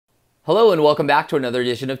Hello and welcome back to another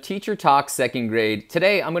edition of Teacher Talk 2nd grade.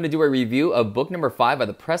 Today I'm going to do a review of book number 5 of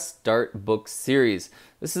the Press Start book series.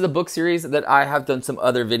 This is a book series that I have done some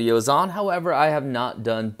other videos on, however I have not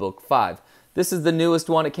done book 5. This is the newest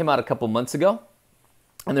one. It came out a couple months ago,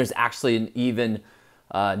 and there's actually an even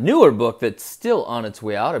newer book that's still on its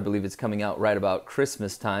way out. I believe it's coming out right about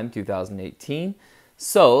Christmas time, 2018.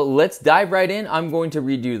 So let's dive right in. I'm going to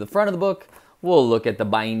read you the front of the book. We'll look at the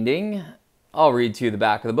binding. I'll read to you the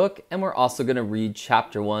back of the book, and we're also going to read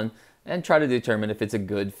chapter 1 and try to determine if it's a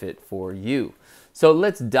good fit for you. So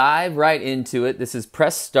let's dive right into it. This is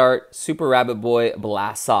Press Start Super Rabbit Boy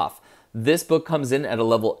Blasts Off. This book comes in at a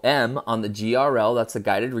level M on the GRL. That's a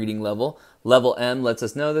guided reading level. Level M lets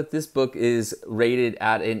us know that this book is rated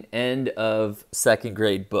at an end of 2nd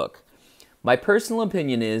grade book. My personal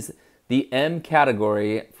opinion is the M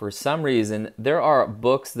category, for some reason, there are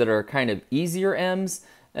books that are kind of easier M's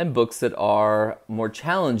and books that are more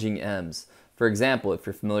challenging M's. For example, if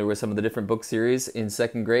you're familiar with some of the different book series in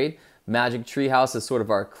 2nd grade, Magic Treehouse is sort of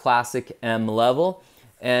our classic M level,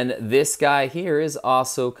 and this guy here is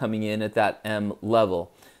also coming in at that M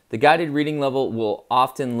level. The guided reading level will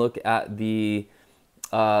often look at the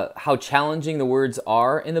how challenging the words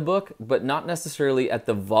are in the book, but not necessarily at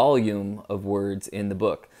the volume of words in the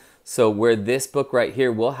book. So where this book right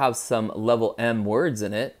here will have some level M words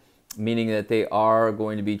in it, meaning that they are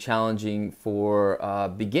going to be challenging for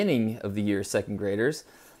beginning of the year 2nd graders,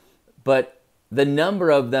 but the number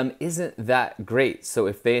of them isn't that great. So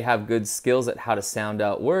if they have good skills at how to sound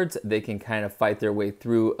out words, they can kind of fight their way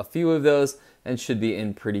through a few of those and should be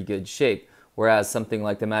in pretty good shape. Whereas something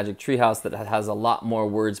like the Magic Treehouse that has a lot more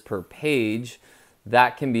words per page,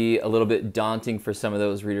 that can be a little bit daunting for some of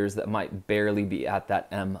those readers that might barely be at that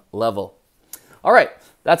M level. All right,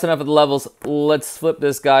 that's enough of the levels. Let's flip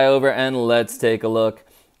this guy over and let's take a look.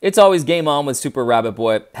 It's always game on with Super Rabbit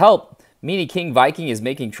Boy. Help! Meanie King Viking is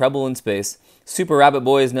making trouble in space. Super Rabbit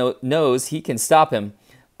Boy knows he can stop him,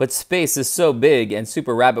 but space is so big and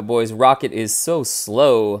Super Rabbit Boy's rocket is so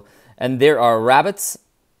slow. And there are robots,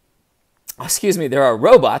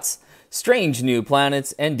 strange new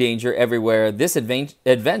planets, and danger everywhere. This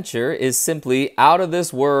adventure is simply out of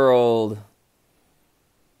this world.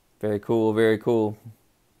 Very cool, very cool.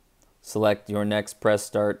 Select your next Press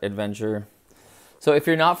Start adventure. So if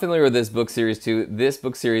you're not familiar with this book series too, this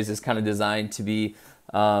book series is kind of designed to be,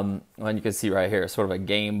 well, you can see right here, sort of a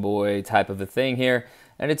Game Boy type of a thing here.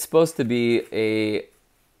 And it's supposed to be a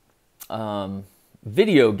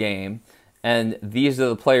video game. And these are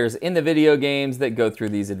the players in the video games that go through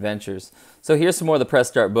these adventures. So here's some more of the Press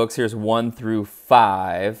Start books. Here's 1 through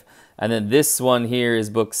 5. And then this one here is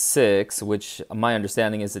book 6, which my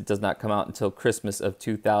understanding is it does not come out until Christmas of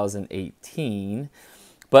 2018.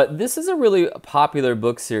 But this is a really popular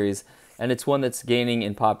book series, and it's one that's gaining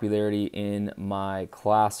in popularity in my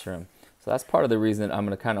classroom. So that's part of the reason that I'm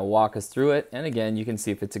going to kind of walk us through it. And again, you can see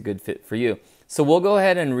if it's a good fit for you. So we'll go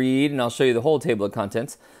ahead and read, and I'll show you the whole table of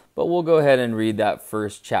contents. But we'll go ahead and read that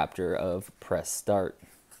first chapter of Press Start.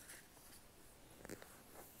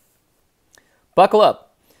 Buckle up.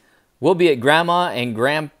 We'll be at Grandma and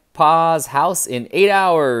Grandpa's house in 8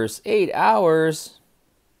 hours. 8 hours.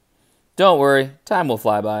 Don't worry, time will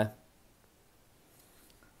fly by.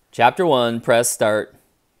 Chapter 1, Press Start.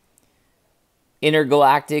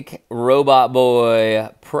 Intergalactic Robot Boy.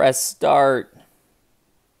 Press Start.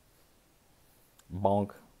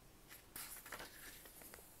 Bonk.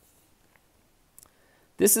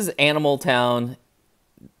 This is Animal Town.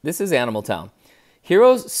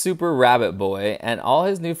 Hero's Super Rabbit Boy and all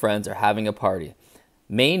his new friends are having a party.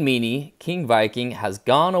 Main Meanie, King Viking, has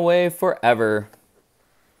gone away forever.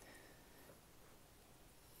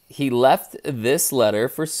 He left this letter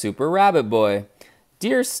for Super Rabbit Boy.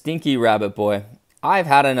 Dear Stinky Rabbit Boy, I've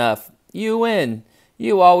had enough. You win.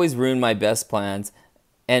 You always ruin my best plans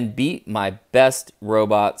and beat my best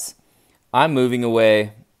robots. I'm moving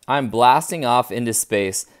away. I'm blasting off into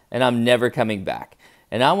space and I'm never coming back.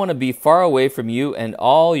 And I want to be far away from you and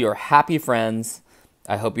all your happy friends.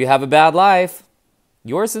 I hope you have a bad life.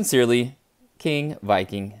 Yours sincerely, King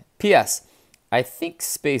Viking. P.S. I think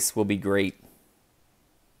space will be great.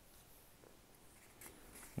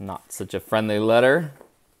 Not such a friendly letter.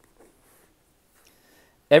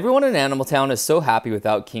 Everyone in Animal Town is so happy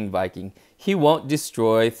without King Viking. He won't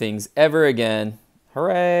destroy things ever again.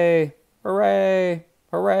 Hooray! Hooray!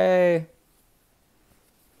 Hooray!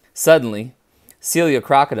 Suddenly, Celia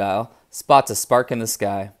Crocodile spots a spark in the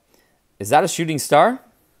sky. Is that a shooting star?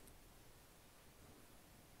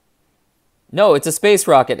 No, it's a space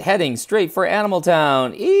rocket heading straight for Animal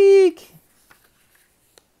Town. Eek!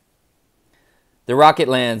 The rocket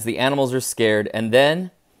lands, the animals are scared, and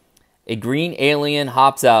then A green alien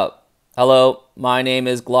hops out. Hello, my name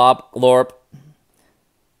is Glop Glorp.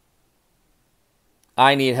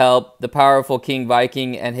 I need help. The powerful King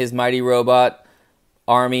Viking and his mighty robot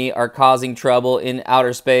army are causing trouble in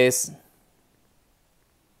outer space.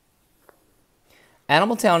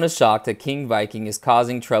 Animal Town is shocked that King Viking is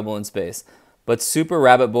causing trouble in space, but Super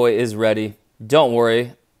Rabbit Boy is ready. Don't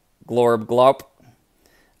worry, Glorb Glop.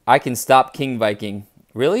 I can stop King Viking.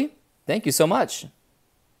 Really? Thank you so much.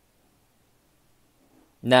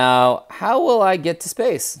 Now, how will I get to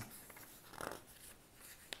space?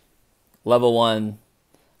 Level 1.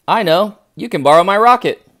 I know. You can borrow my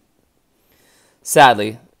rocket.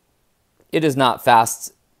 Sadly, it is not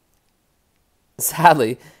fast.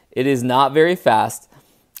 Sadly, it is not very fast,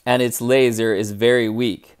 and its laser is very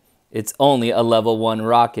weak. It's only a level 1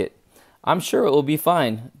 rocket. I'm sure it will be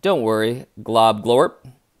fine. Don't worry, Glob Glorp.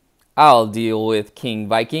 I'll deal with King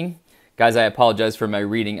Viking. Guys, I apologize for my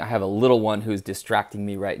reading. I have a little one who's distracting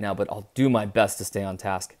me right now, but I'll do my best to stay on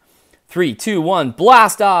task. 3, 2, 1,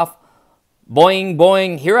 blast off! Boing,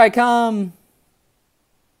 boing, here I come!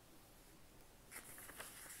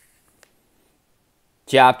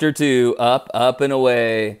 Chapter 2, up, up, and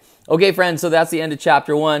away. Okay, friends, so that's the end of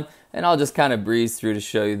Chapter 1, and I'll just kind of breeze through to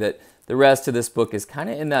show you that the rest of this book is kind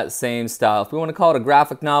of in that same style. If we want to call it a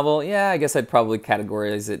graphic novel, yeah, I guess I'd probably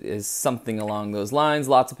categorize it as something along those lines.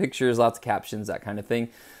 Lots of pictures, lots of captions, that kind of thing.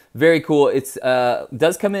 Very cool. It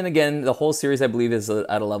does come in, again, the whole series I believe is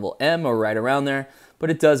at a level M or right around there, but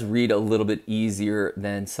it does read a little bit easier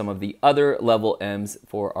than some of the other level M's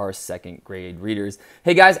for our 2nd grade readers.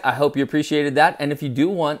 Hey guys, I hope you appreciated that, and if you do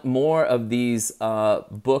want more of these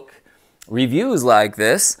book reviews like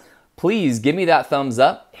this, please give me that thumbs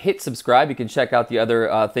up, hit subscribe. You can check out the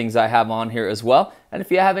other things I have on here as well. And if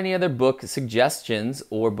you have any other book suggestions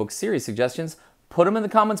or book series suggestions, put them in the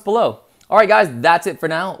comments below. All right, guys, that's it for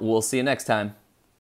now. We'll see you next time.